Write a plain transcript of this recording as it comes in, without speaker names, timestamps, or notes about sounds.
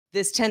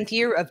This 10th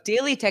year of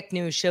Daily Tech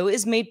News Show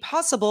is made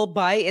possible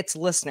by its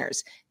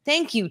listeners.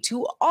 Thank you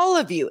to all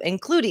of you,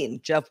 including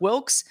Jeff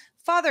Wilkes,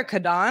 Father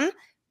Kadan,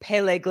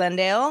 Pele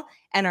Glendale,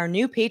 and our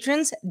new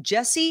patrons,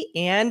 Jesse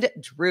and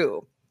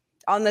Drew.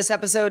 On this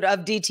episode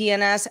of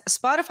DTNS,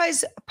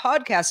 Spotify's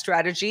podcast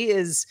strategy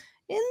is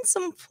in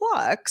some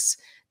flux.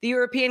 The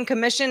European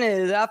Commission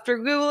is after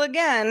Google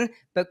again,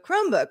 but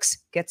Chromebooks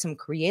get some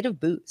creative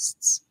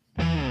boosts.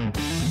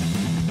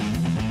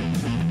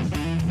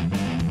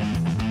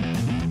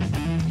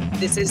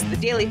 This is the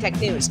Daily Tech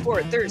News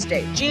for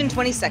Thursday, June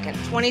 22nd,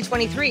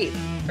 2023.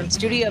 From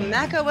Studio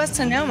macOS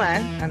Sonoma,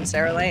 I'm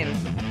Sarah Lane.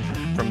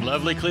 From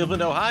lovely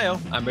Cleveland, Ohio,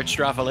 I'm Rich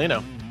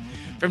Stroffolino.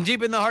 From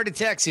deep in the heart of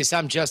Texas,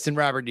 I'm Justin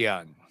Robert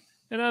Young.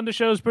 And I'm the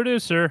show's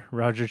producer,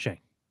 Roger Chang.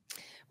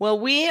 Well,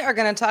 we are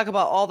going to talk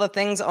about all the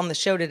things on the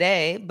show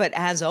today, but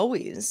as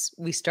always,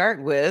 we start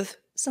with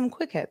some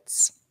quick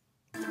hits.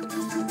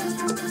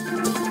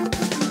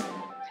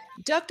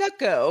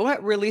 DuckDuckGo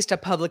released a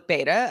public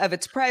beta of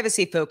its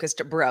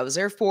privacy-focused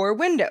browser for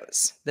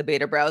Windows. The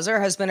beta browser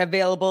has been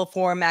available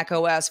for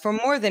macOS for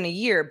more than a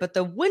year, but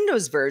the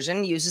Windows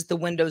version uses the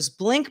Windows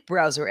Blink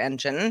browser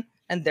engine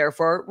and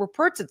therefore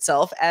reports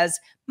itself as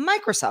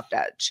Microsoft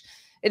Edge.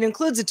 It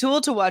includes a tool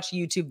to watch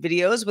YouTube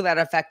videos without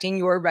affecting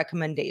your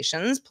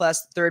recommendations,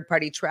 plus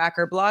third-party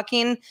tracker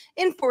blocking,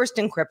 enforced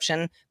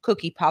encryption,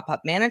 cookie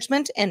pop-up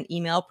management, and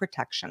email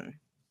protection.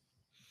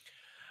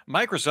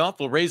 Microsoft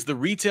will raise the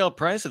retail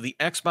price of the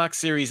Xbox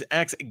Series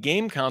X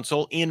game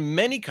console in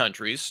many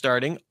countries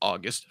starting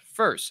August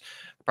 1st.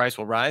 The price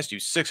will rise to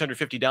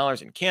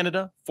 $650 in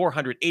Canada,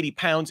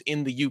 £480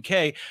 in the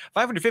UK,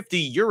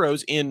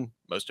 €550 in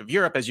most of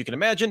Europe, as you can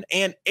imagine,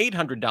 and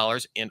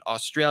 $800 in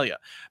Australia.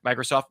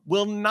 Microsoft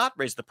will not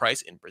raise the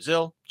price in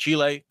Brazil,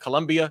 Chile,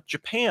 Colombia,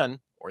 Japan,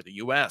 or the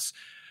US.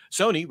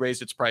 Sony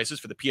raised its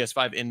prices for the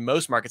PS5 in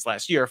most markets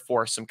last year.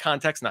 For some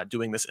context, not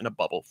doing this in a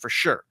bubble for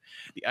sure.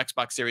 The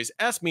Xbox Series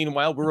S,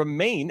 meanwhile, will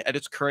remain at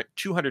its current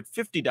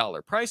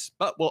 $250 price,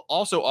 but will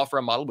also offer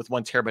a model with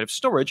 1 terabyte of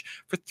storage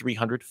for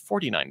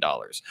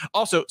 $349.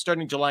 Also,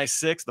 starting July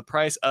 6th, the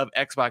price of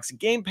Xbox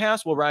Game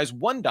Pass will rise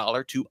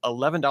 $1 to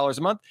 $11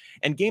 a month,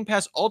 and Game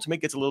Pass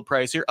Ultimate gets a little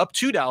pricier, up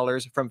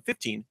 $2 from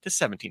 $15 to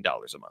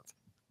 $17 a month.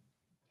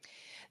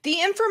 The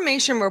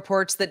information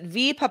reports that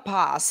V.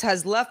 Papas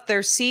has left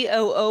their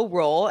COO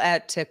role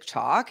at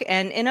TikTok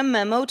and in a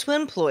memo to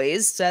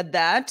employees said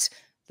that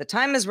the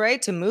time is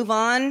right to move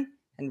on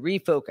and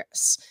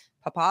refocus.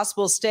 Papas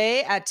will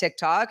stay at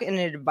TikTok in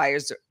an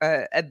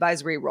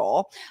advisory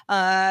role.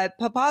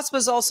 Papas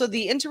was also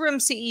the interim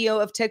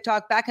CEO of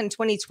TikTok back in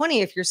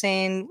 2020. If you're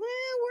saying, well,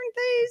 weren't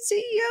they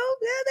CEO?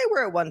 Yeah, they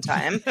were at one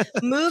time.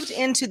 Moved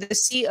into the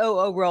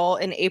COO role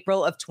in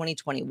April of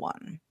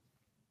 2021.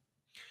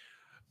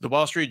 The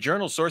Wall Street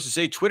Journal sources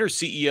say Twitter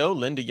CEO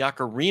Linda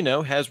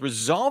Yaccarino has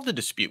resolved a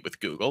dispute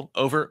with Google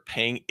over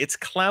paying its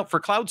cloud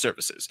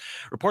services.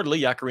 Reportedly,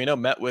 Yaccarino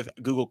met with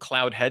Google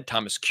Cloud head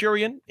Thomas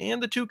Kurian,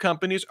 and the two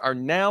companies are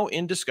now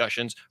in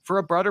discussions for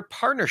a broader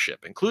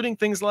partnership, including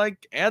things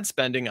like ad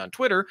spending on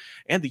Twitter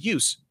and the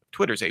use of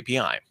Twitter's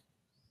API.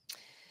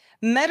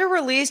 Meta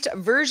released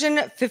version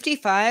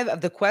 55 of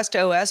the Quest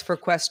OS for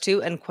Quest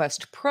 2 and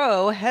Quest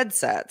Pro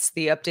headsets.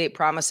 The update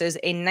promises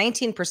a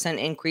 19%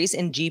 increase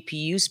in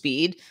GPU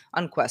speed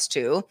on Quest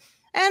 2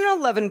 and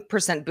an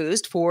 11%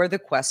 boost for the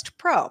Quest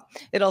Pro.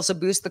 It also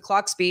boosts the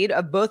clock speed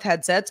of both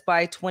headsets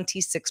by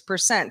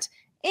 26%.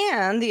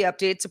 And the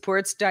update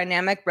supports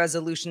dynamic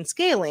resolution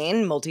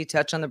scaling,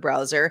 multi-touch on the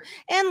browser,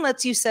 and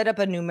lets you set up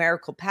a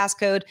numerical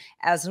passcode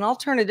as an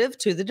alternative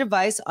to the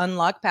device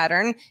unlock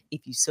pattern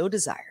if you so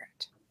desire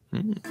it. All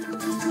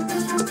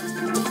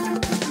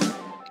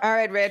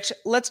right, Rich,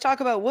 let's talk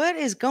about what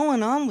is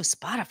going on with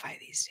Spotify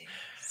these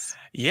days.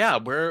 Yeah,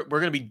 we're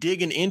going to be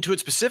digging into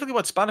it, specifically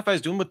what Spotify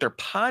is doing with their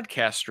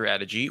podcast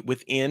strategy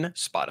within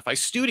Spotify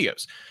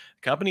Studios.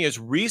 The company has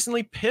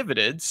recently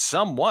pivoted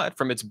somewhat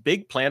from its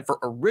big plan for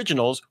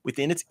originals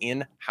within its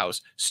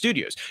in-house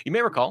studios. You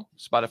may recall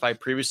Spotify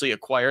previously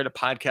acquired a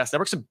podcast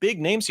network, some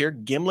big names here,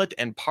 Gimlet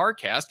and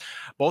Parcast.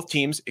 Both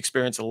teams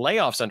experienced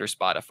layoffs under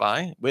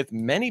Spotify, with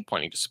many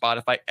pointing to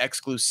Spotify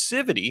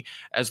exclusivity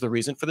as the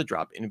reason for the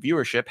drop in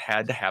viewership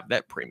had to have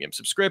that premium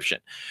subscription.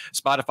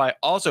 Spotify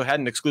also had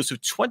an exclusive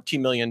 $20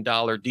 million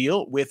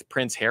deal with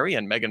Prince Harry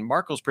and Meghan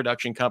Markle's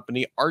production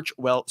company,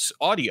 Archwell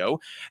Audio,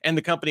 and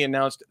the company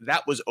announced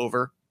that was over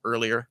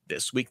earlier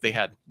this week. They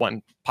had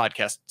one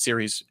podcast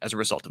series as a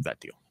result of that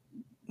deal.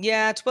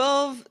 Yeah,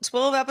 12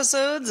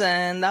 episodes,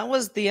 and that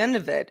was the end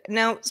of it.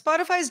 Now,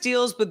 Spotify's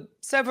deals with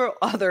several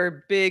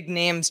other big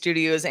name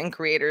studios and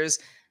creators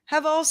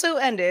have also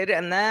ended,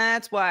 and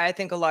that's why I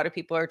think a lot of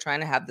people are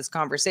trying to have this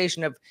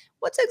conversation of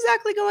what's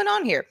exactly going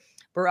on here.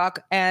 Barack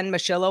and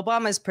Michelle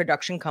Obama's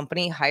production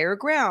company, Higher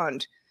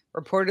Ground,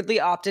 reportedly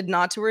opted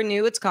not to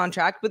renew its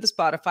contract with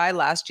Spotify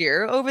last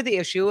year over the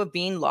issue of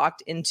being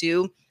locked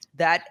into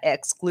that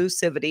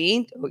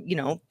exclusivity,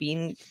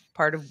 being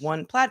part of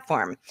one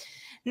platform.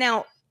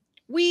 Now,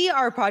 we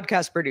are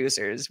podcast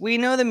producers. We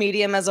know the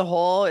medium as a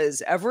whole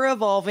is ever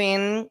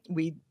evolving.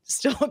 We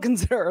still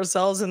consider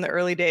ourselves in the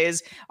early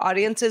days.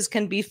 Audiences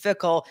can be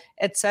fickle,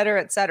 et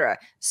cetera,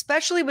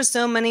 especially with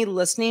so many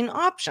listening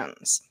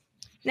options.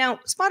 Now,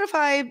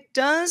 Spotify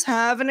does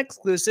have an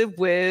exclusive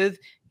with,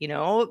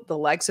 the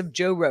likes of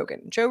Joe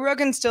Rogan. Joe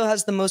Rogan still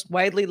has the most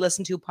widely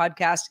listened to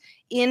podcast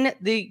in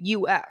the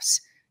US.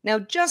 Now,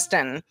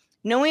 Justin,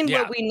 knowing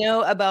what we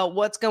know about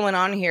what's going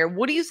on here,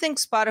 what do you think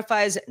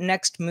Spotify's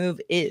next move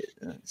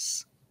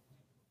is?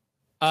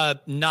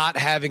 Not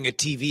having a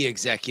TV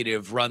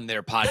executive run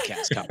their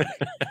podcast company.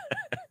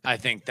 I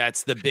think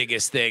that's the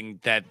biggest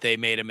thing that they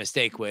made a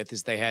mistake with,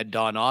 is they had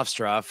Dawn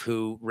Offstroff,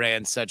 who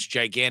ran such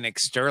gigantic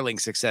sterling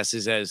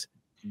successes as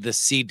the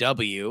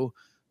CW,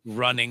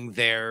 running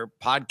their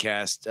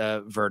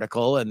podcast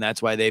vertical. And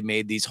that's why they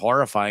made these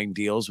horrifying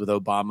deals with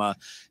Obama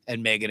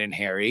and Meghan and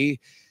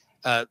Harry.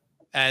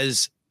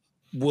 As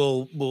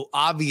will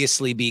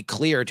obviously be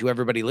clear to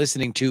everybody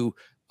listening to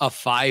a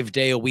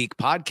 5-day-a-week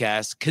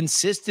podcast,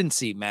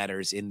 consistency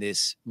matters in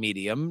this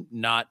medium,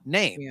 not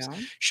names. Yeah.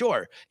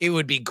 Sure, it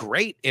would be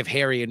great if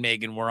Harry and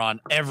Meghan were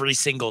on every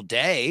single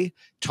day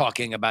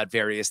talking about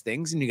various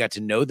things and you got to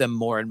know them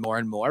more and more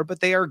and more, but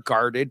they are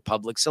guarded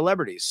public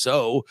celebrities.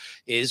 So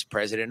is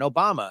President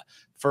Obama.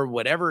 For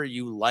whatever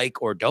you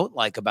like or don't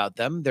like about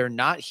them, they're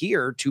not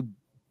here to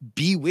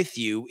be with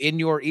you in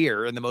your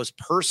ear in the most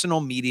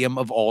personal medium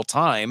of all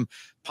time,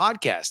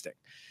 podcasting.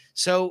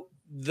 So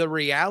the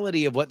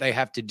reality of what they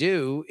have to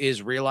do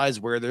is realize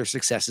where their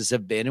successes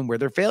have been and where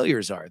their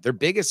failures are. Their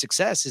biggest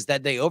success is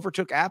that they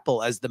overtook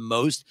Apple as the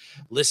most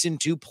listened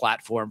to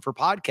platform for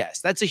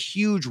podcasts. That's a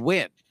huge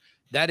win.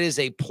 That is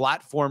a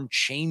platform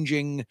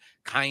changing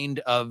kind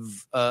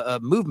of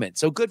movement.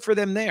 So good for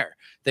them there.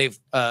 They've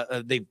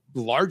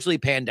largely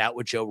panned out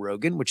with Joe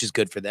Rogan, which is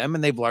good for them.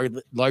 And they've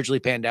largely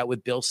panned out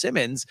with Bill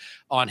Simmons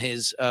on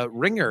his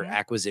Ringer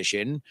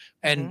acquisition.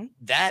 And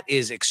that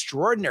is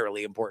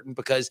extraordinarily important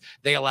because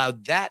they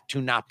allowed that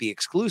to not be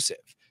exclusive.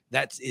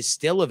 That is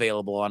still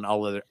available on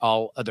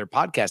all other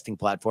podcasting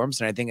platforms,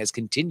 and I think has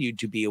continued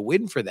to be a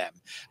win for them.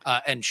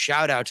 And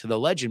shout out to the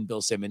legend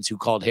Bill Simmons, who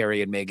called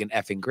Harry and Meghan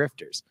effing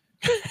grifters.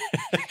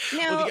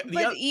 Now,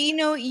 but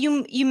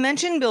you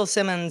mentioned Bill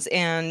Simmons,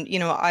 and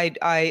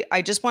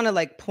I just want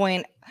to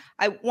point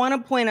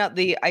out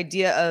the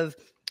idea of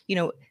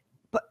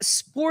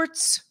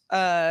sports,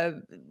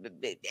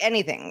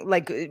 anything.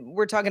 Like,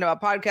 we're talking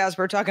about podcasts,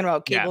 we're talking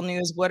about cable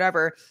news,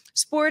 whatever.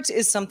 Sports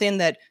is something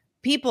that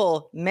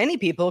many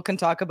people can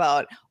talk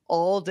about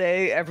all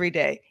day, every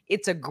day.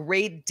 It's a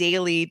great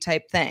daily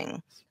type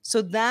thing.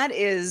 So that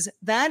is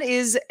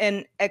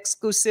an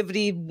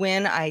exclusivity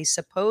win, I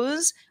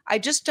suppose. I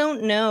just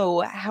don't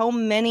know how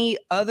many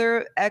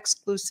other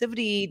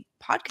exclusivity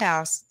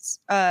podcasts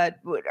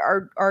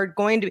are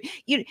going to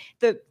be.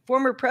 The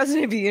former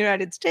president of the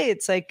United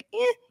States,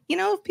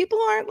 if people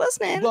aren't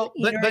listening,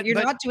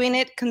 you're not doing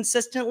it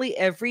consistently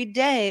every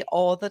day,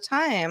 all the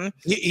time.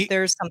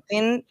 There's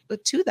something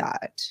to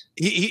that.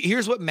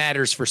 Here's what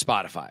matters for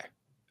Spotify.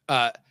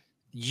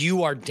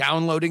 You are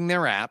downloading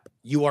their app,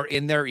 you are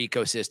in their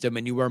ecosystem,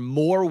 and you are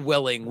more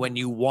willing when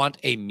you want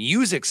a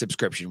music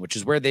subscription, which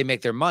is where they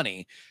make their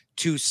money,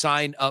 to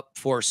sign up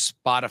for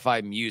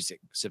Spotify music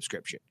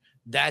subscription.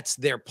 That's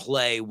their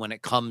play when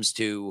it comes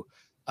to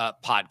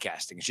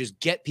podcasting. It's just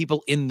get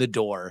people in the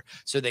door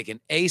so they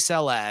can A,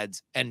 sell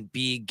ads, and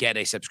B, get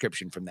a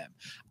subscription from them.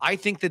 I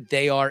think that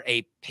they are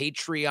a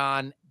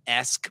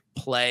Patreon-esque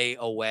play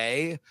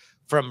away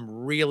from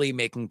really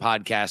making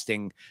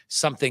podcasting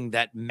something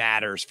that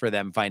matters for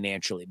them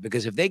financially.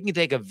 Because if they can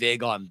take a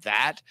vig on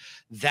that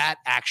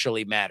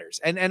actually matters.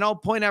 And I'll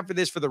point out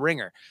for the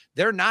Ringer,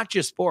 they're not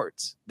just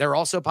sports. They're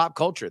also pop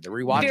culture. The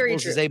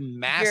Rewatchables is a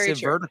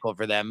massive vertical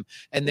for them.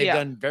 And they've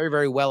done very,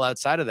 very well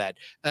outside of that.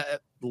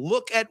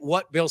 Look at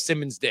what Bill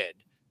Simmons did.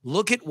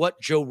 Look at what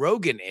Joe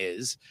Rogan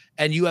is.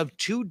 And you have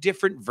two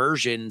different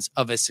versions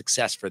of a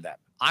success for them.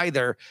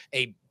 Either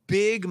a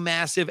big,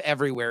 massive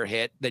everywhere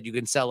hit that you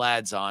can sell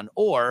ads on,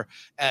 or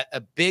a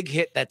big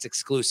hit that's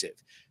exclusive.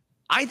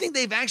 I think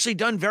they've actually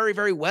done very,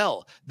 very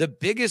well. The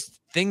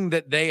biggest thing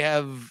that they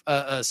have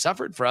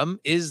suffered from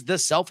is the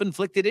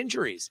self-inflicted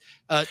injuries,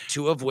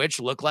 two of which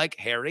look like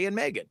Harry and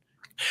Meghan.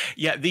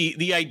 Yeah,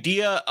 the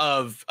idea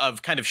of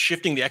kind of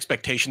shifting the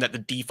expectation that the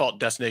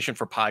default destination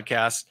for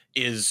podcasts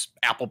is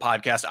Apple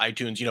Podcasts,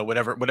 iTunes,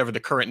 whatever the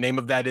current name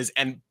of that is,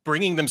 and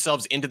bringing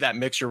themselves into that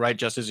mix, you're right,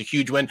 just as a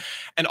huge win.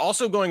 And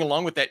also going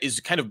along with that is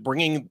kind of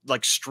bringing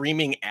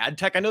streaming ad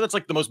tech. I know that's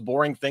the most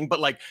boring thing, but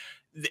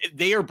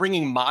they are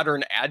bringing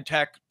modern ad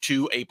tech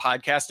to a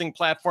podcasting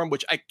platform,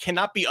 which I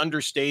cannot be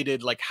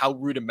understated, how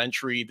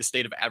rudimentary the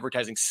state of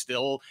advertising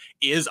still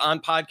is on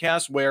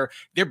podcasts, where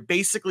they're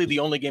basically the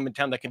only game in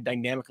town that can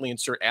dynamically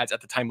insert ads at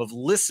the time of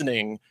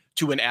listening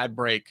to an ad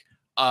break.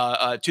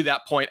 To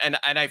that point. And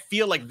I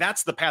feel like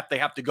that's the path they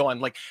have to go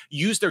on,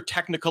 use their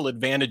technical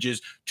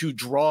advantages to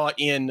draw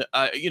in,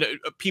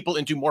 people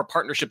into more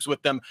partnerships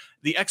with them,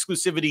 the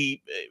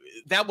exclusivity,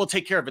 that will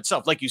take care of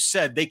itself. Like you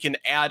said, they can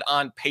add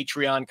on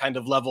Patreon kind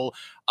of level,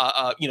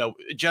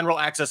 general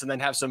access, and then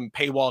have some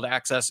paywalled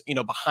access,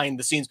 behind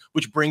the scenes,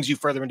 which brings you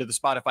further into the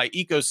Spotify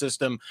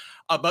ecosystem.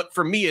 But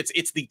for me,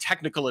 it's the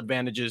technical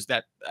advantages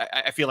that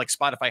I feel like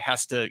Spotify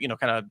has to,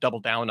 kind of double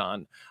down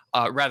on,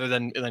 rather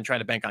than trying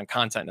to bank on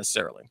content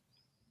necessarily.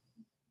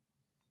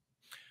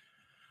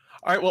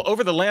 All right, well,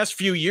 over the last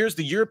few years,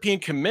 the European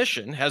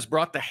Commission has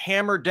brought the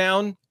hammer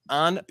down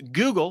on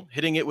Google,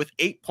 hitting it with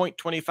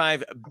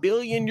 8.25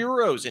 billion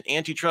euros in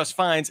antitrust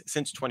fines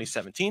since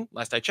 2017.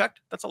 Last I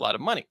checked, that's a lot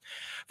of money.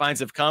 Fines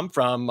have come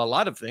from a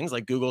lot of things,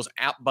 like Google's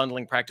app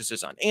bundling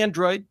practices on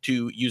Android,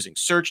 to using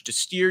search to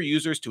steer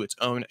users to its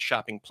own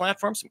shopping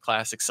platform, some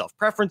classic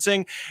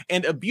self-preferencing,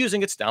 and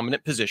abusing its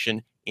dominant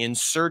position in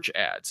search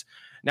ads.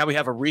 Now we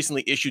have a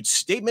recently issued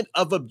statement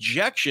of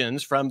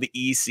objections from the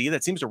EC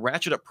that seems to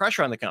ratchet up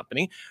pressure on the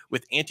company,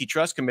 with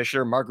Antitrust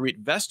Commissioner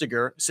Marguerite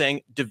Vestager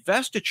saying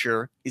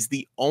divestiture is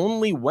the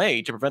only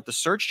way to prevent the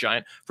search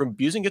giant from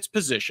abusing its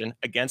position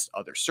against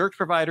other search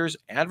providers,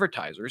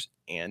 advertisers,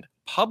 and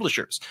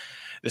publishers.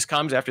 This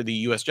comes after the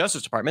U.S.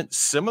 Justice Department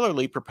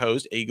similarly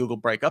proposed a Google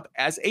breakup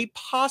as a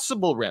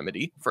possible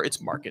remedy for its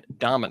market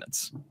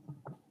dominance.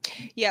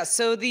 Yeah,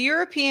 so the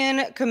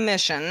European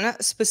Commission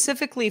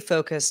specifically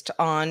focused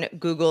on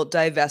Google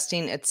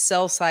divesting its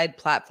sell-side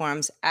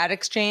platforms Ad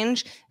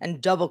Exchange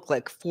and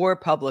DoubleClick for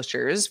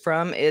publishers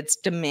from its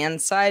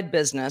demand-side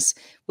business,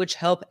 which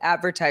help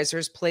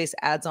advertisers place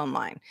ads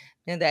online.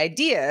 And the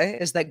idea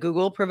is that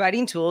Google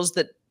providing tools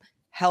that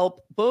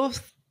help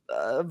both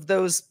of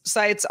those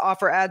sites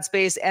offer ad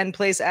space and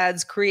place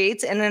ads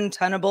creates an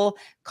untenable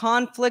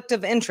conflict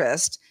of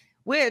interest,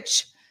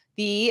 which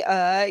the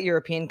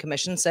European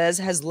Commission says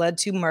has led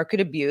to market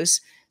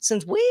abuse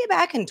since way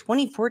back in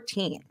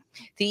 2014.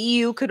 The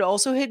EU could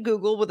also hit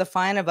Google with a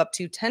fine of up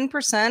to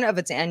 10% of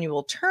its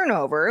annual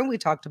turnover. We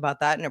talked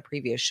about that in a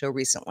previous show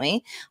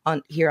recently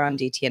here on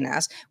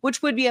DTNS,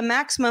 which would be a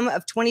maximum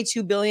of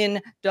 $22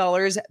 billion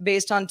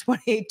based on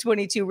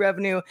 2022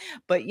 revenue.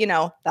 But,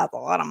 that's a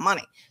lot of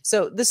money.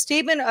 So the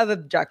statement of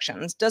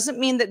objections doesn't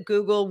mean that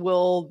Google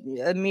will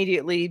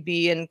immediately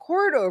be in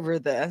court over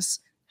this.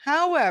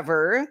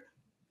 However,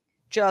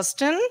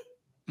 Justin,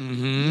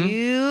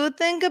 you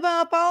think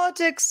about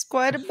politics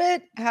quite a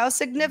bit. How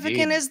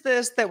significant is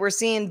this that we're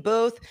seeing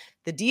both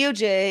the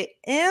DOJ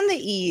and the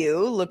EU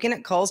looking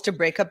at calls to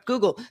break up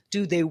Google?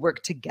 Do they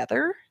work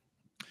together?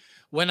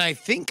 When I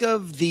think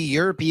of the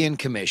European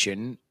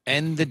Commission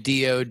and the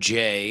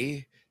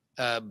DOJ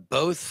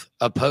both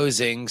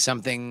opposing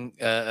something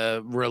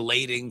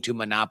relating to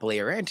monopoly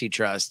or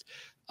antitrust,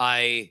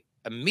 I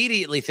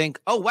immediately think,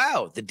 oh,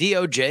 wow, the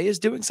DOJ is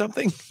doing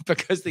something,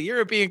 because the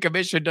European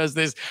Commission does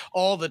this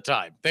all the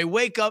time. They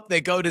wake up,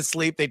 they go to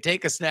sleep, they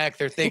take a snack,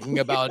 they're thinking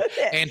about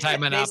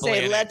anti-monopoly. They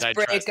say, and let's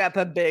antitrust. break up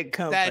a big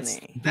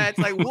company. That's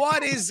like,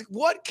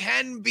 what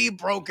can be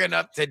broken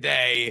up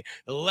today?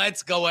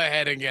 Let's go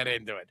ahead and get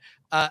into it.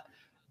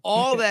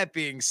 All that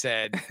being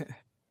said,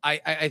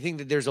 I think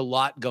that there's a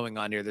lot going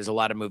on here. There's a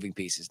lot of moving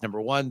pieces. Number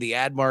one, the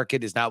ad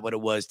market is not what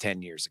it was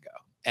 10 years ago.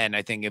 And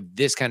I think if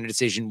this kind of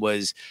decision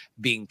was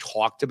being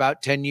talked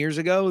about 10 years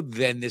ago,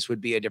 then this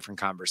would be a different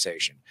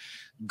conversation.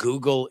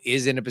 Google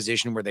is in a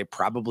position where they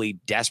probably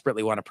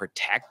desperately want to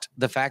protect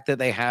the fact that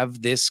they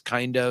have this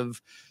kind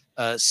of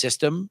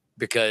system,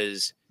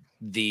 because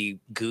the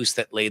goose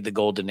that laid the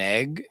golden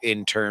egg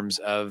in terms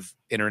of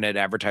internet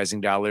advertising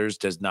dollars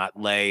does not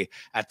lay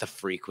at the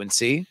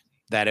frequency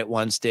that it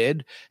once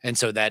did. And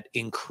so that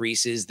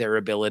increases their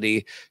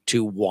ability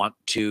to want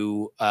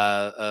to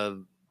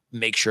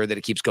make sure that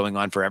it keeps going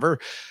on forever.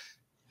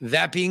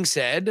 That being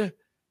said,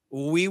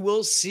 we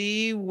will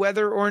see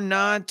whether or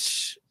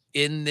not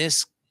in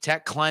this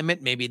tech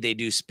climate, maybe they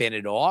do spin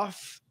it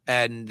off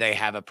and they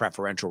have a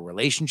preferential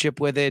relationship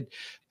with it.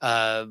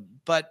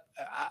 But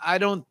I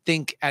don't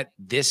think at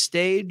this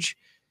stage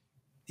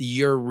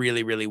you're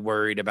really, really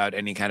worried about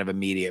any kind of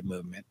immediate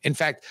movement. In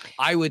fact,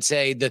 I would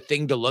say the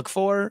thing to look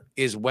for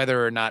is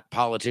whether or not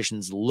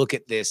politicians look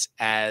at this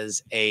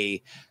as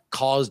a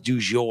cause du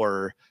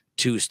jour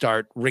to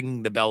start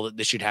ringing the bell that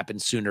this should happen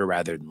sooner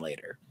rather than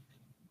later.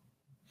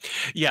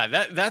 Yeah,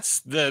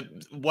 that's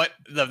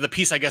the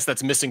piece, I guess,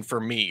 that's missing for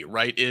me,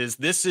 right? Is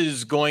this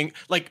is going,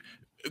 like,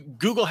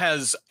 Google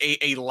has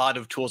a lot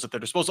of tools at their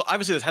disposal.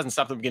 Obviously, this hasn't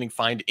stopped them getting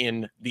fined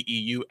in the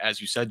EU, as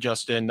you said,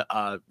 Justin.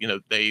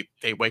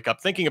 They wake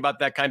up thinking about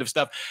that kind of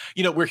stuff.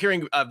 We're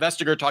hearing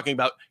Vestager talking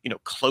about,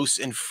 close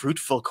and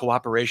fruitful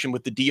cooperation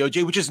with the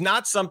DOJ, which is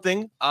not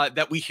something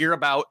that we hear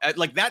about.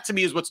 Like, that to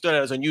me is what stood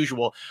out as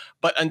unusual.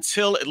 But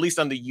until, at least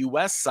on the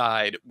US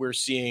side, we're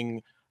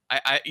seeing,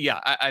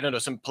 I don't know,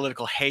 some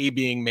political hay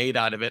being made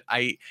out of it.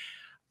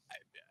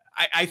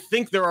 I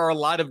think there are a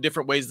lot of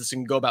different ways this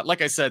can go about.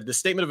 Like I said, the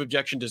statement of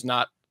objection does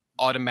not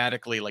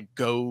automatically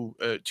go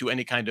to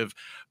any kind of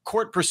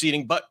court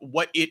proceeding, but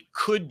what it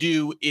could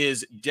do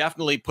is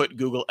definitely put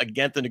Google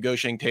against the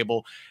negotiating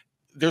table,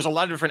 there's a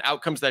lot of different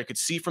outcomes that I could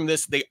see from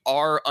this. They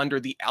are under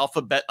the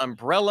Alphabet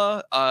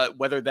umbrella,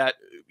 whether that,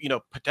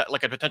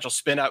 like a potential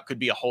spin out could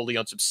be a wholly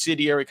owned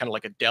subsidiary, kind of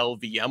like a Dell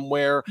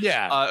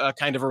VMware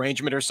kind of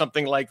arrangement or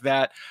something like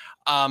that.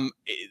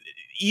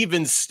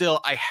 Even still,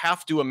 I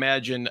have to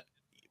imagine,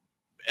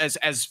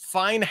 as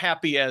fine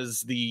happy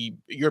as the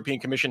European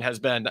Commission has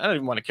been, I don't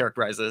even want to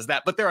characterize it as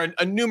that, but there are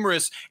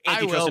numerous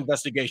antitrust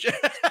investigations.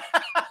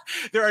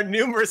 There are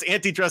numerous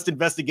antitrust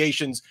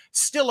investigations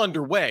still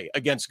underway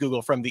against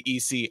Google from the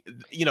EC,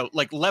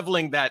 like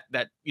leveling that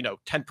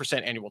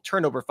 10% annual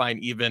turnover fine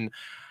even.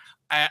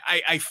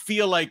 I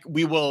feel like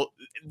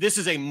this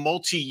is a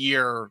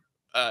multi-year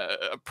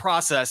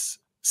process.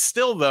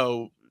 Still,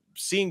 though,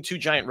 seeing two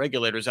giant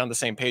regulators on the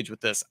same page with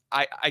this,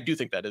 I do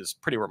think that is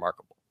pretty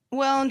remarkable.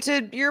 Well, and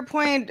to your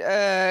point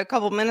a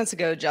couple minutes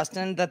ago,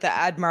 Justin, that the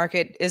ad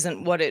market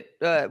isn't what it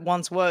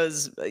once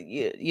was,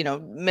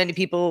 many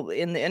people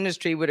in the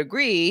industry would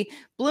agree.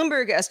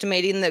 Bloomberg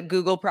estimating that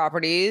Google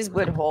properties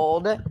would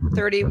hold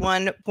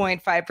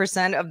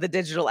 31.5% of the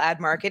digital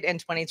ad market in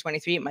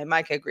 2023. My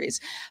mic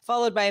agrees.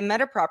 Followed by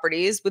Meta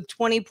properties with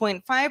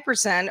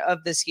 20.5%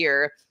 of this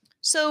year.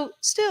 So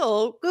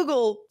still,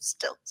 Google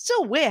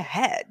still way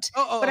ahead.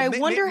 But I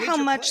wonder how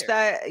much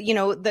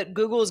that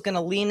Google is going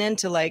to lean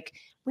into, like,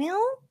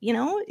 well,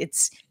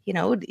 it's,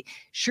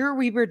 sure,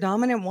 we were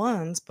dominant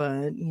once,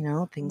 but,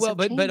 things have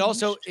changed. But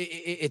also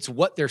it's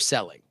what they're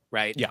selling,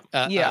 right?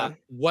 Yeah.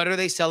 What are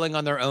they selling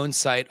on their own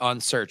site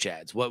on search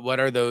ads? What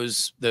are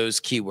those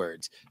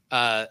keywords?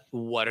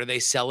 What are they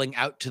selling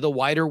out to the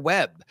wider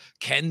web?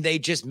 Can they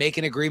just make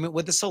an agreement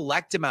with a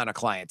select amount of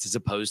clients as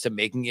opposed to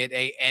making it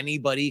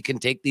anybody can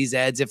take these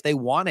ads if they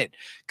want it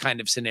kind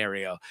of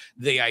scenario?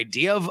 The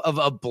idea of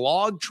a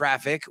blog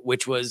traffic,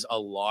 which was a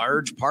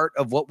large part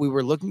of what we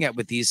were looking at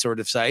with these sort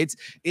of sites,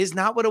 is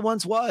not what it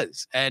once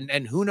was. And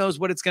who knows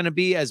what it's going to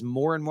be as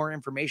more and more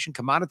information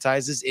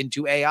commoditizes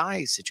into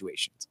AI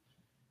situations.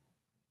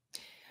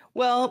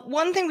 Well,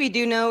 one thing we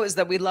do know is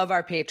that we love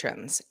our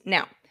patrons.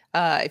 Now,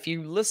 if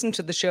you listen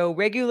to the show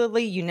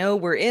regularly,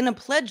 we're in a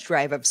pledge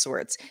drive of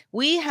sorts.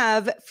 We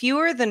have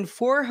fewer than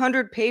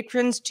 400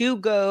 patrons to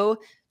go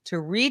to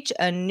reach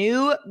a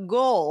new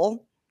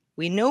goal.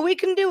 We know we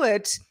can do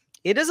it.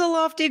 It is a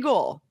lofty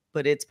goal,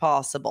 but it's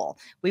possible.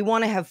 We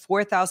want to have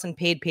 4,000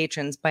 paid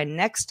patrons by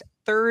next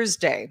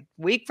Thursday,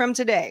 week from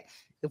today.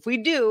 If we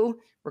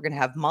do, we're going to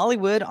have Molly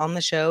Wood on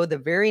the show the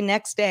very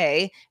next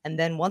day, and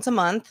then once a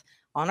month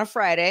on a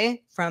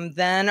Friday from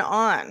then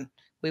on.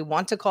 We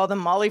want to call them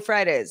Molly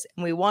Fridays,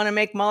 and we want to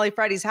make Molly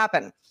Fridays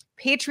happen.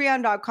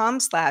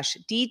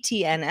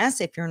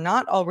 Patreon.com/DTNS. If you're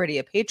not already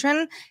a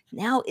patron,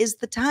 now is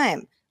the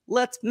time.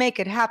 Let's make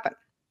it happen.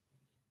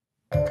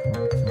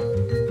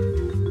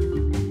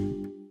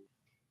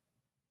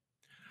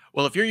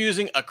 Well, if you're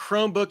using a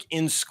Chromebook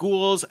in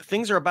schools,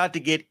 things are about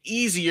to get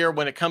easier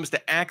when it comes to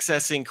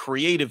accessing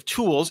creative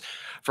tools.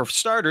 For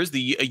starters,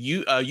 the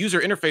user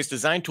interface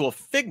design tool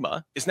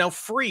Figma is now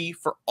free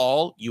for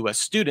all U.S.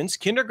 students,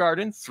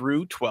 kindergarten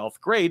through 12th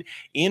grade,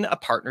 in a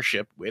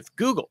partnership with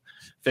Google.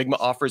 Figma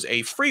offers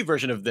a free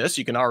version of this.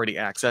 You can already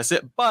access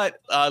it, but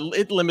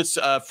it limits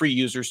free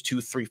users to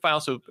 3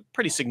 files, so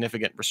pretty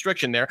significant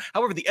restriction there.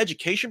 However, the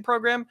education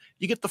program,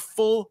 you get the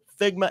full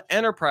Figma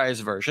Enterprise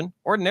version.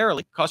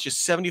 Ordinarily costs you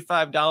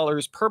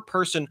 $75 per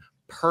person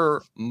per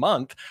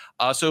month.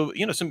 So,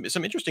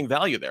 some interesting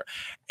value there.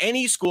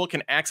 Any school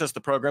can access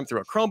the program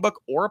through a Chromebook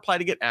or apply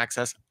to get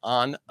access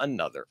on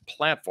another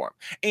platform.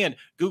 And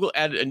Google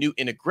added a new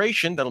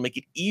integration that'll make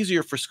it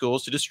easier for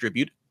schools to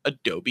distribute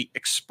Adobe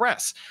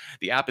Express.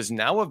 The app is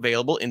now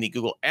available in the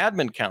Google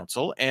Admin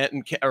Console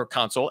and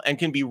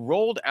can be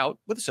rolled out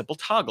with a simple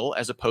toggle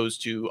as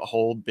opposed to a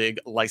whole big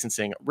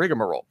licensing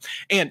rigmarole.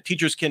 And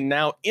teachers can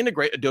now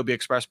integrate Adobe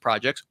Express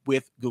projects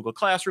with Google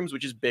Classrooms,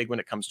 which is big when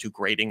it comes to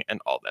grading and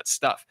all that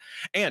stuff.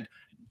 And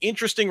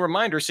interesting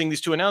reminder, seeing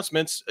these two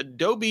announcements,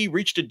 Adobe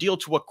reached a deal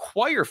to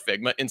acquire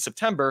Figma in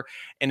September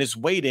and is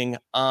waiting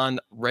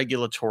on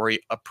regulatory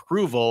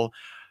approval.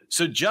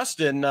 So,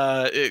 Justin,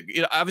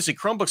 obviously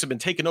Chromebooks have been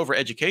taking over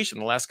education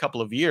the last couple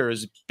of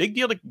years. Big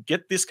deal to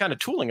get this kind of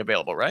tooling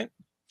available, right?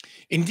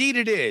 Indeed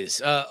it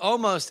is.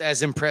 Almost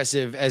as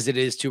impressive as it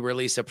is to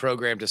release a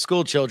program to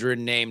school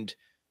children named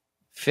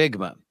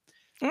Figma.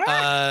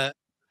 Better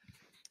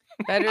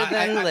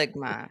than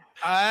Ligma.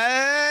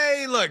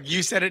 Look,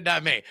 you said it,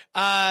 not me.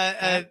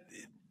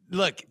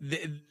 Look,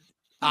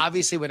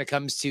 obviously when it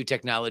comes to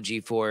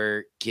technology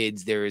for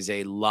kids, there is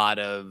a lot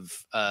of...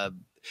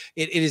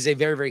 It is a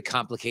very, very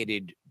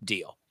complicated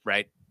deal,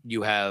 right?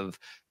 You have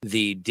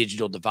the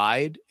digital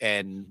divide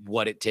and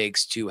what it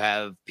takes to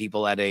have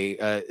people at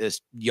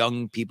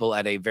young people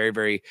at a very,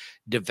 very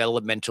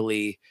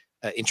developmentally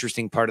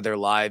interesting part of their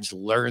lives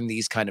learn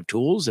these kind of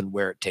tools and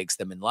where it takes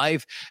them in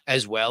life,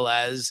 as well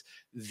as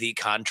the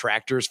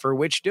contractors for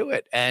which do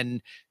it.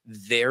 And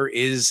there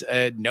is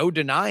no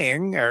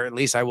denying, or at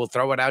least I will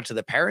throw it out to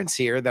the parents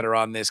here that are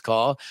on this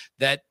call,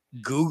 that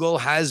Google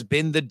has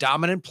been the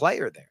dominant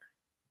player there.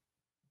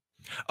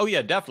 Oh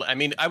yeah, definitely. I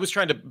mean, I was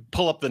trying to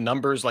pull up the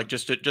numbers, like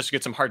just to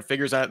get some hard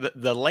figures on it.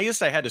 The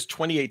latest I had is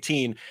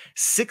 2018,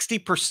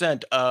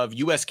 60% of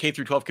US K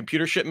through 12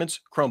 computer shipments,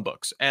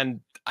 Chromebooks.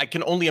 And I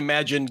can only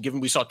imagine, given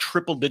we saw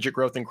triple digit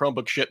growth in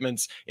Chromebook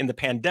shipments in the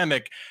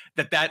pandemic,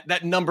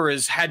 that number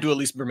has had to at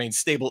least remain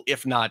stable,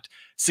 if not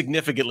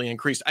significantly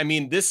increased. I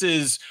mean, this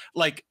is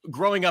like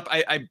growing up.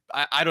 I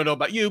don't know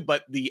about you,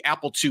 but the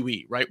Apple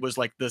IIe, right, was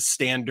like the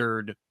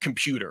standard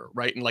computer,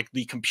 right, and like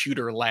the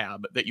computer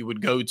lab that you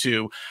would go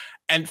to.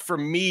 And for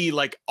me,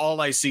 like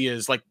all I see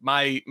is like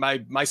my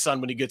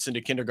son, when he gets into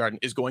kindergarten,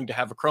 is going to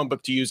have a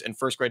Chromebook to use. In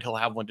first grade, he'll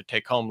have one to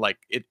take home. Like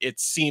it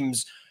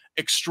seems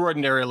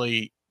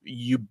extraordinarily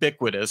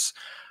ubiquitous.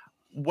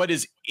 What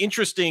is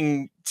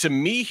interesting to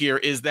me here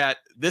is that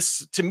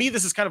this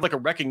is kind of like a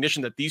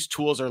recognition that these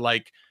tools are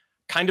like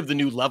kind of the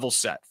new level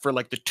set for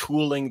like the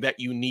tooling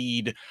that you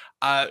need,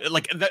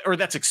 like that, or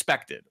that's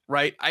expected,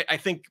 right? I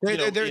think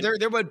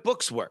they're what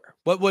books were.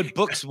 What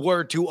books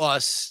were to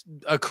us,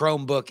 a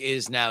Chromebook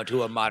is now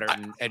to a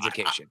modern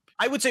education.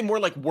 I would say more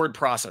like word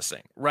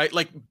processing, right?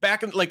 Like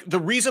back in like the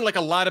reason like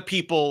a lot of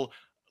people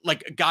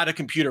like got a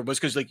computer was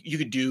because like you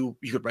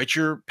could write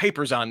your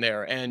papers on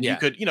there and you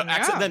could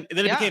access, then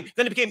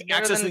it became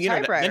access to the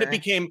internet,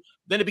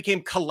 then it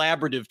became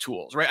collaborative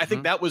tools, right? I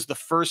think that was the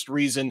first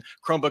reason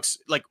Chromebooks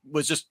like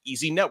was just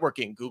easy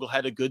networking. Google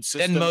had a good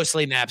system. Then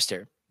mostly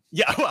Napster.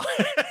 Yeah, well,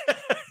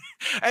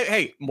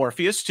 hey,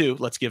 Morpheus too.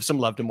 Let's give some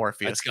love to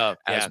Morpheus. Let's go.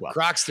 As well.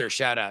 Grokster,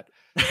 shout out.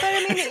 But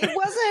I mean,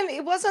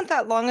 it wasn't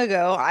that long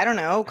ago. I don't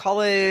know,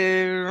 call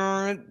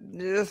it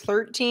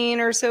 13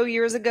 or so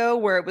years ago,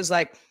 where it was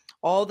like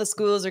all the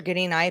schools are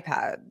getting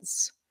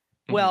iPads.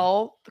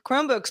 Well, the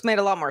Chromebooks made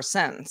a lot more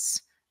sense,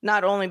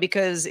 not only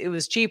because it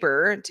was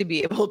cheaper to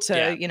be able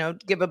to,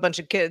 give a bunch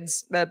of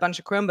kids a bunch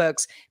of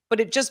Chromebooks, but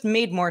it just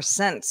made more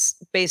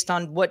sense based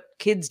on what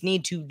kids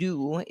need to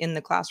do in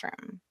the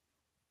classroom.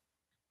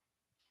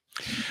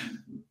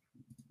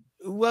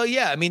 Well,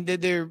 yeah, I mean,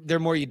 they're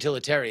more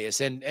utilitarian,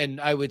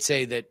 and I would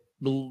say that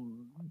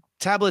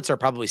tablets are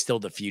probably still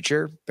the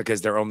future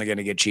because they're only going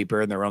to get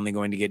cheaper and they're only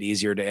going to get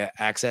easier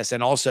to access.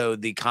 And also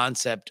the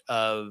concept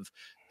of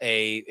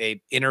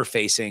a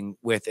interfacing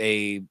with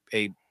a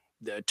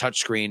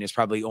touchscreen is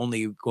probably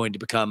only going to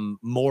become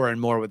more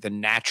and more what the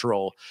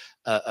natural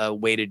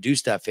way to do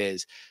stuff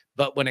is.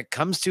 But when it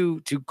comes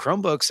to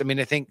Chromebooks, I mean,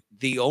 I think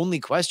the only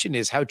question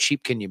is how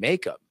cheap can you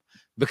make them?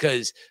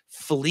 Because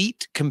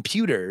fleet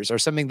computers are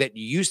something that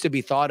used to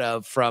be thought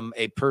of from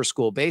a per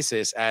school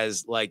basis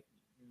as like,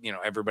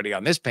 everybody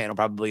on this panel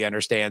probably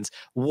understands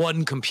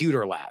one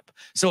computer lab.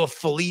 So a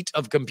fleet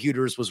of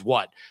computers was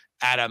what?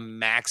 At a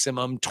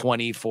maximum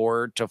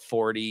 24 to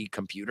 40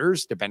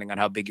 computers, depending on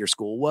how big your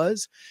school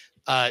was.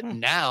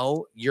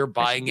 Now you're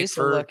buying it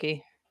for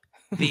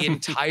the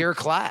entire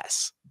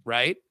class,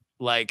 right?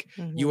 Like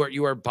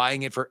you are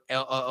buying it for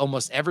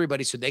almost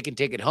everybody so they can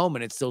take it home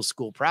and it's still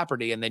school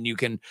property. And then you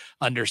can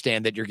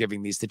understand that you're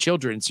giving these to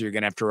children. So you're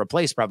going to have to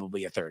replace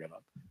probably a third of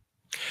them.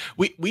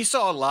 We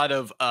saw a lot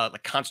of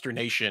like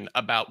consternation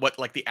about what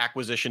like the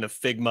acquisition of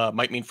Figma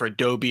might mean for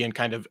Adobe and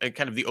kind of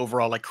the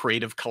overall like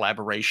creative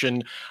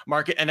collaboration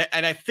market. And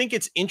I think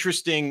it's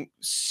interesting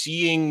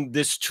seeing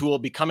this tool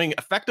becoming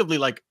effectively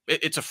like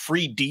it's a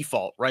free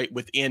default, right,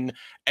 within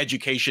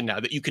education now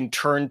that you can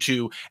turn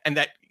to, and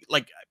that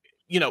like,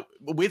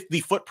 with the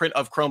footprint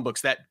of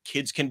Chromebooks that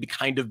kids can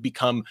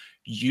become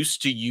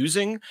used to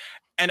using.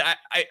 And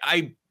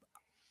I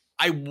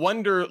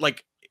wonder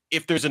like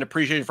if there's an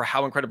appreciation for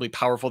how incredibly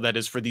powerful that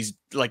is for these,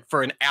 like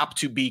for an app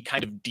to be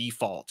kind of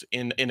default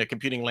in a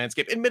computing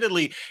landscape.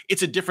 Admittedly,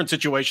 it's a different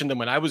situation than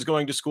when I was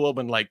going to school,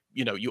 when like,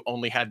 you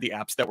only had the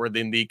apps that were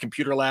in the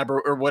computer lab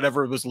or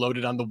whatever was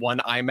loaded on the one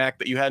iMac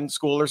that you had in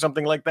school or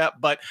something like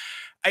that. But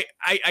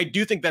I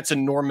do think that's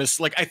enormous.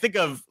 Like I think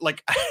of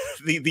like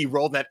the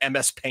role that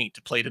MS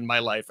Paint played in my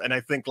life. And I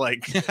think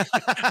like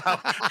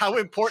how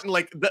important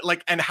like that,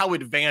 like, and how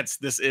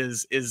advanced this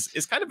is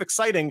kind of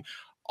exciting.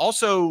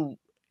 Also,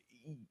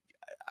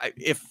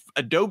 if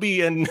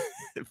Adobe and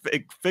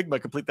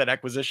Figma complete that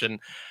acquisition,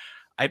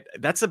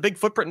 that's a big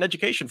footprint in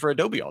education for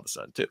Adobe all of a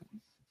sudden too.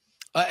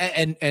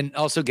 And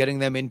also getting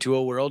them into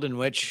a world in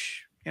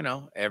which,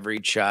 every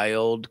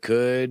child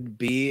could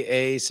be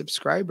a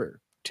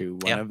subscriber to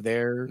one of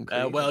their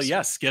well,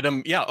 yes, get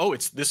them. Yeah. Oh,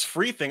 it's this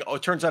free thing. Oh,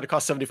 it turns out it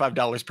costs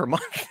 $75 per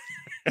month.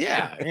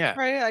 Yeah.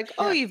 Right.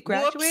 Like, you've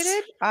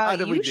graduated.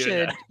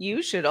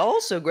 You should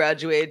also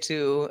graduate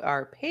to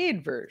our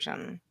paid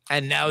version.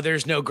 And now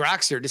there's no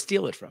Grokster to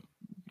steal it from.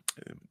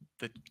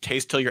 The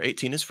taste till you're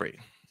 18 is free.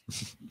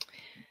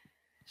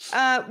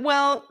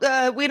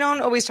 We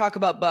don't always talk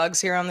about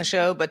bugs here on the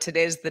show, but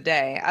today's the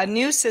day. A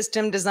new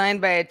system designed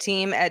by a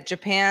team at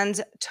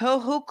Japan's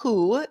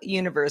Tohoku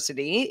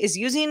University is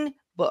using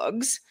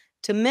bugs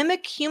to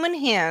mimic human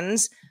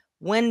hands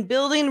when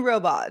building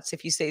robots.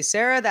 If you say,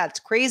 Sarah, that's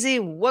crazy,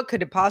 what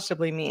could it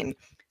possibly mean?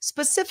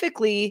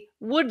 Specifically,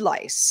 wood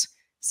lice,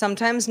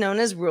 sometimes known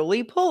as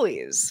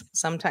roly-polies,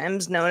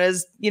 sometimes known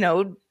as,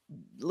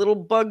 little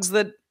bugs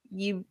that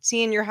you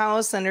see in your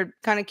house and are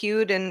kind of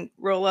cute and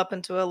roll up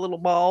into a little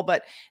ball.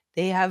 But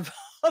they have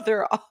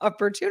other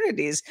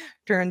opportunities,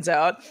 turns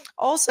out.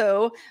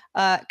 Also,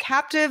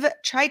 captive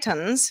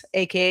chitons,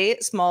 aka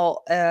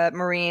small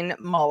marine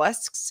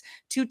mollusks,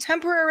 to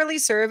temporarily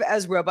serve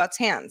as robots'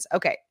 hands.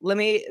 Okay, let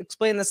me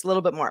explain this a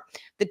little bit more.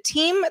 The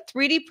team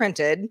 3D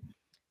printed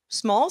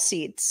small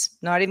seats,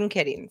 not even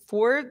kidding,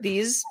 for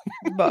these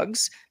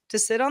bugs to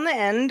sit on the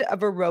end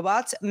of a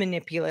robot's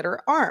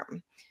manipulator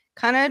arm.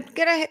 Kind of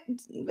get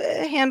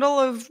a handle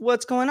of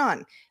what's going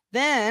on.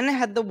 Then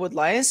had the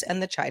woodlice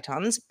and the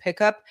chitons pick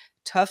up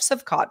tufts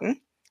of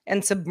cotton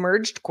and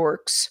submerged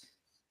corks,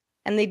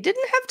 and they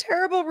didn't have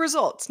terrible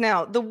results.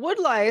 Now, the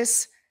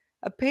woodlice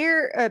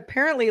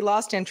apparently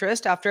lost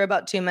interest after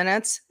about 2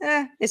 minutes.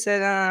 They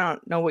said, I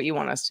don't know what you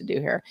want us to do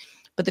here.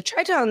 But the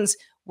chitons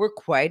were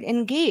quite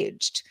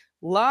engaged.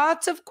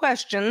 Lots of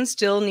questions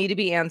still need to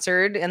be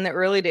answered. In the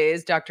early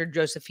days, Dr.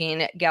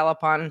 Josephine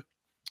Gallopon,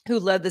 who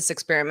led this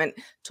experiment,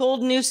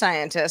 told New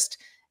Scientist,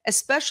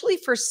 especially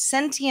for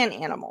sentient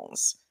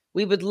animals,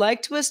 we would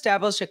like to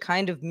establish a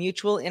kind of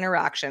mutual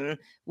interaction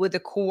with a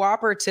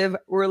cooperative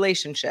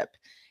relationship.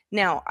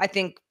 Now, I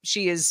think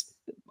she is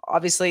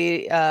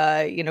obviously,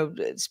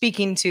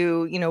 speaking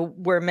to,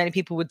 where many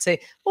people would say,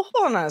 well,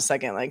 hold on a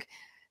second, like,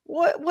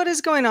 what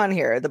is going on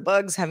here? The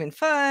bugs having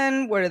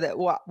fun?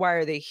 Why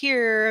are they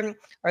here?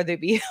 Are they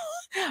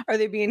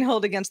being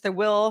held against their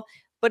will?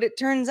 But it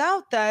turns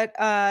out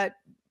that,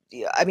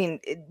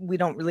 we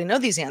don't really know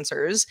these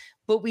answers,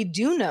 but we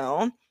do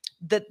know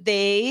that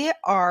they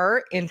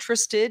are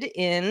interested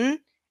in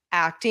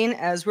acting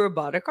as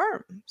robotic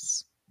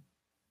arms.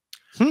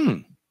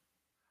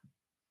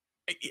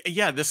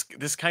 Yeah, this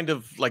kind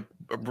of like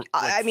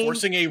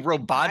forcing a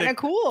robotic, kind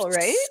of cool,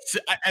 right?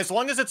 As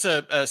long as it's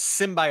a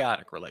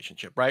symbiotic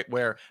relationship, right?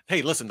 Where,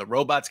 hey, listen, the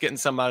robot's getting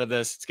some out of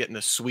this, it's getting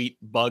a sweet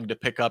bug to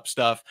pick up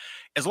stuff.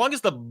 As long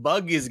as the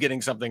bug is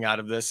getting something out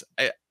of this,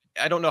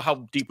 I don't know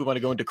how deep we want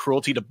to go into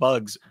cruelty to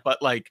bugs,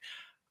 but like,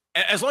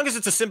 as long as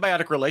it's a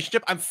symbiotic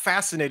relationship, I'm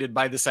fascinated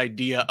by this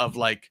idea of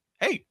like,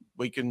 hey,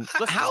 we can.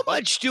 Listen, how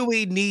much do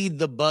we need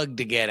the bug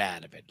to get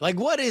out of it? Like,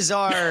 what is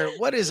our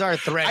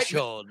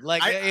threshold?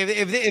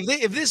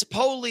 If this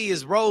pulley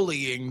is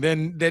rolling,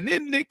 then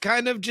isn't it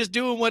kind of just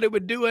doing what it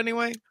would do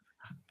anyway?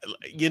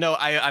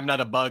 I'm not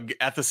a bug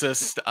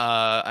ethicist.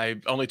 I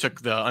only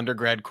took the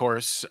undergrad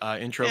course,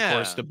 intro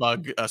course to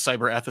bug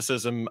cyber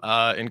ethicism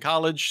in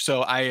college.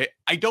 So I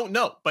don't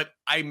know, but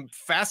I'm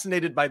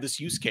fascinated by this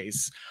use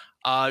case.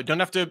 Don't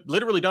have to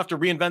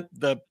reinvent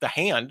the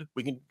hand.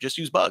 We can just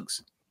use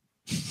bugs.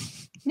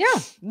 Yeah,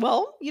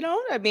 well,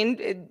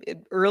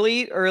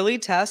 early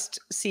tests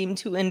seem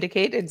to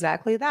indicate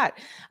exactly that.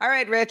 All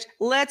right, Rich,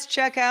 let's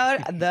check out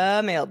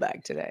the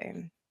mailbag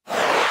today.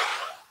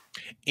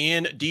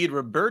 Indeed,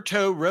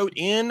 Roberto wrote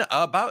in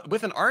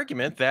with an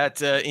argument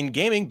that in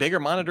gaming, bigger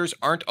monitors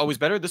aren't always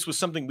better. This was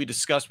something we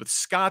discussed with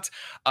Scott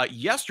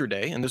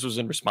yesterday, and this was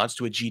in response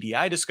to a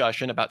GDI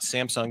discussion about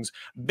Samsung's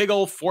big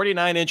old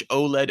 49-inch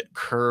OLED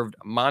curved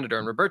monitor.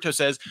 And Roberto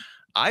says,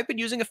 I've been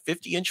using a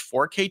 50-inch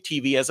 4K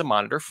TV as a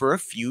monitor for a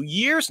few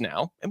years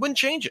now and wouldn't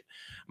change it.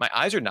 My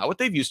eyes are not what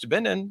they've used to be,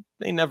 and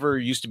they never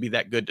used to be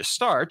that good to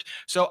start.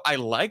 So I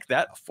like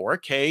that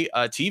 4K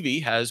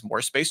TV has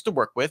more space to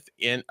work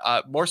in,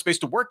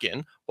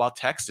 while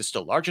text is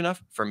still large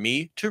enough for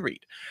me to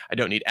read. I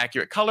don't need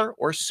accurate color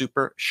or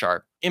super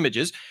sharp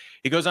images.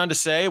 He goes on to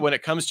say, when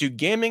it comes to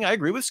gaming, I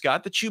agree with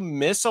Scott that you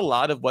miss a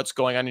lot of what's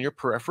going on in your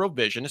peripheral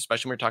vision,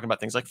 especially when we're talking about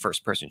things like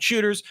first-person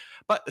shooters,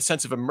 but the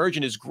sense of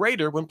immersion is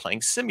greater when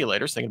playing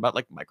simulators, thinking about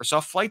like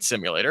Microsoft Flight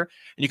Simulator,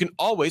 and you can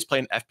always play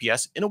an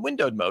FPS in a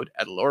windowed mode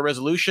at a lower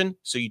resolution,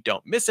 so you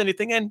don't miss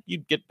anything, and you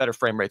get better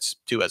frame rates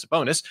too as a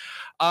bonus.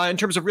 In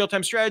terms of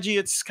real-time strategy,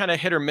 it's kind of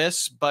hit or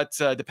miss, but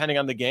depending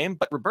on the game.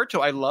 But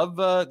Roberto, I love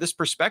this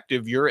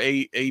perspective. You're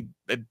a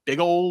big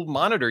old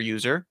monitor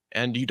user,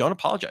 and you don't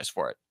apologize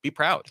for it. Be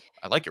proud.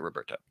 I like it,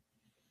 Roberto.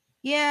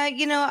 Yeah,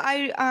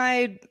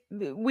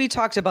 we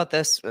talked about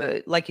this,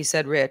 like you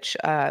said, Rich,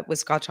 with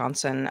Scott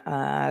Johnson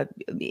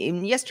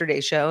in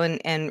yesterday's show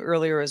and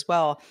earlier as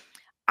well.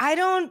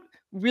 I'm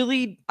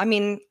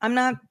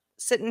not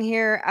sitting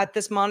here at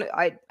this monitor.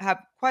 I have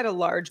quite a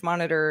large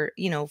monitor,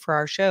 for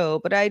our show,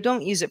 but I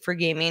don't use it for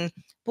gaming.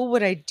 But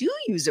what I do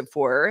use it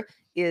for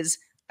is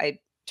I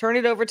turn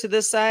it over to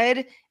this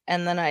side,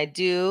 and then I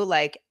do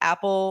like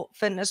Apple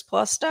Fitness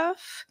Plus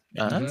stuff.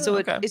 So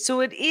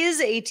it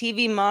is a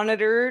TV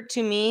monitor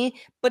to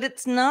me, but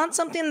it's not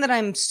something that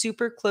I'm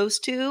super close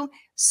to.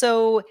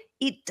 So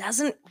it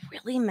doesn't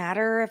really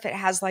matter if it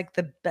has like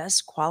the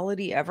best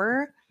quality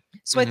ever.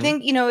 So I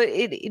think,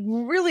 it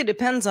really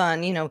depends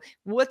on,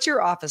 what's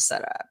your office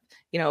setup?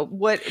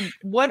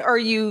 What are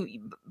you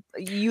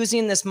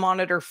using this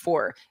monitor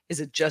for?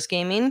 Is it just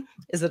gaming?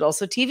 Is it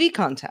also TV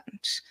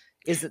content?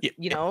 Is it,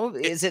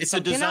 it's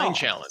a design else?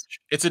 challenge.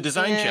 It's a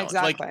design challenge.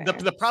 Exactly. Like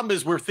the problem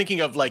is we're thinking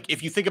of like,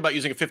 if you think about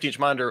using a 50-inch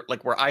monitor,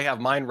 like where I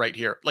have mine right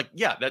here, like,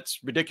 yeah, that's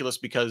ridiculous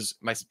because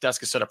my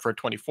desk is set up for a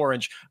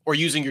 24-inch, or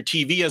using your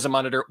TV as a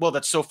monitor. Well,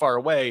 that's so far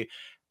away.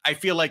 I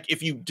feel like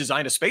if you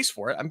design a space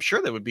for it, I'm sure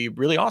that would be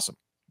really awesome.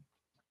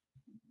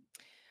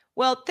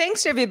 Well,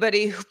 thanks to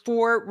everybody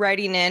for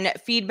writing in.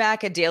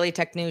 Feedback at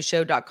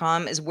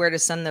dailytechnewsshow.com is where to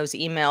send those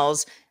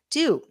emails.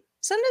 Do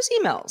send us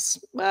emails,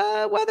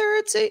 whether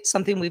it's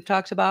something we've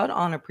talked about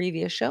on a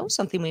previous show,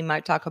 something we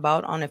might talk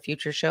about on a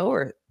future show,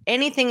 or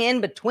anything in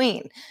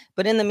between.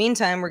 But in the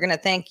meantime, we're going to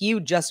thank you,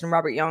 Justin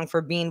Robert Young,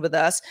 for being with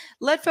us.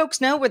 Let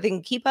folks know where they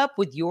can keep up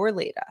with your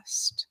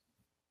latest.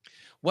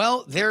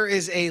 Well, there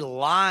is a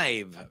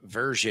live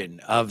version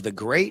of the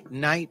Great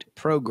Night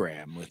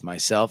program with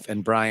myself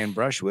and Brian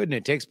Brushwood, and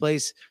it takes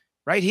place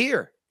right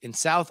here in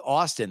South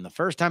Austin. The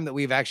first time that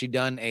we've actually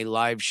done a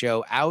live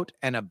show out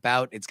and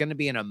about. It's going to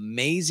be an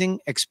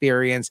amazing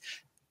experience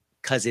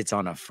because it's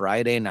on a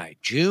Friday night,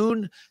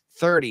 June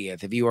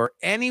 30th. If you are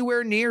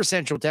anywhere near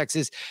Central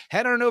Texas,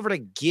 head on over to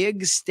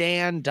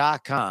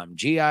gigstan.com,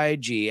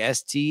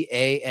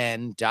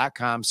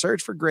 gigstan.com,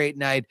 search for Great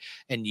Night,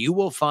 and you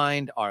will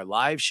find our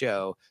live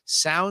show.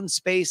 Sound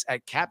Space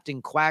at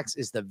Captain Quack's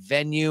is the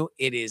venue.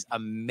 It is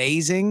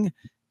amazing,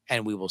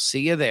 and we will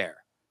see you there.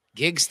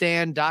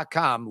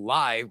 Gigstan.com,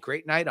 live,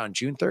 Great Night on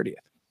June 30th.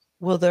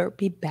 Will there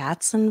be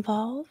bats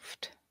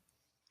involved?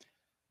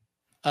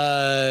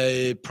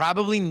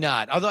 Probably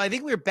not. Although I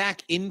think we're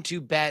back into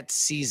bat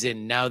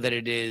season now that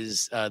it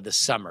is the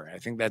summer. I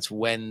think that's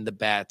when the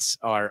bats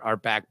are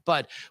back.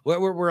 But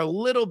we're a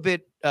little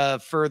bit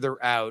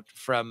further out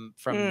from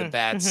the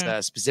bats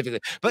specifically.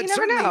 But you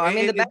never know. I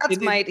mean, the bats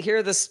might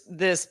hear this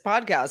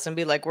podcast and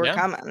be like, "We're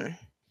coming."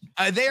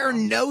 They are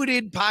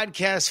noted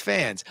podcast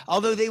fans,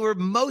 although they were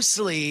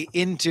mostly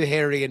into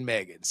Harry and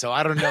Meghan. So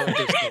I don't know if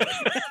they're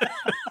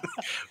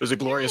It was a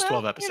glorious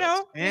 12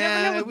 episodes.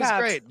 It was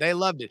great. They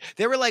loved it.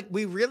 They were like,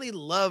 we really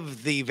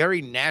love the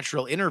very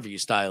natural interview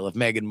style of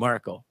Meghan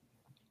Markle.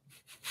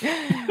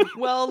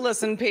 Well,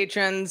 listen,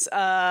 patrons,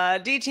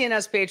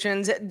 DTNS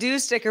patrons, do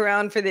stick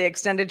around for the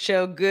extended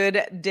show,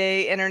 Good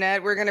Day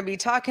Internet. We're going to be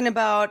talking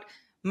about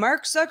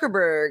Mark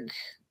Zuckerberg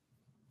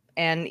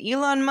and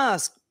Elon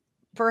Musk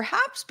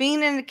perhaps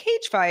being in a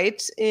cage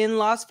fight in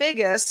Las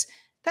Vegas.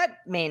 That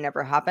may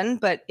never happen,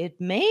 but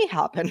it may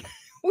happen.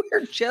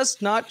 We're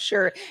just not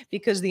sure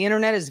because the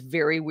internet is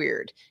very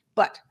weird.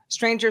 But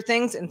stranger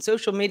things in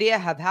social media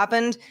have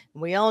happened.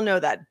 We all know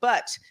that.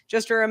 But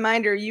just a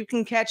reminder, you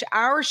can catch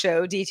our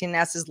show,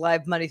 DTNS, is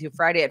live Monday through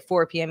Friday at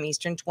 4 p.m.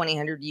 Eastern,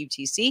 2000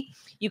 UTC.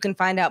 You can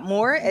find out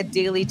more at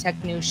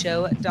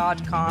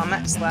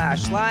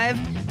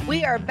dailytechnewsshow.com/live.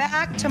 We are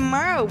back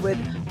tomorrow with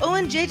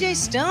Owen JJ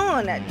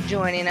Stone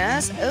joining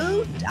us.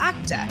 Oh,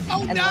 doctor.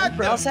 Oh, and doctor. Len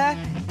Peralta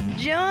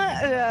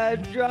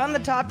drawing the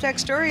top tech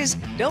stories.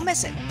 Don't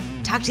miss it.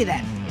 Talk to you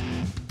then.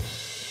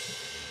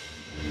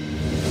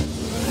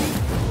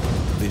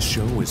 This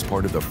show is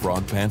part of the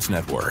Frog Pants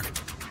Network.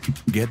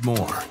 Get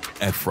more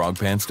at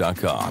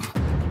frogpants.com.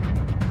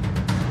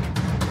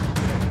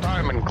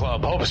 Diamond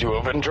Club hopes you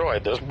have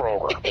enjoyed this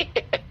program.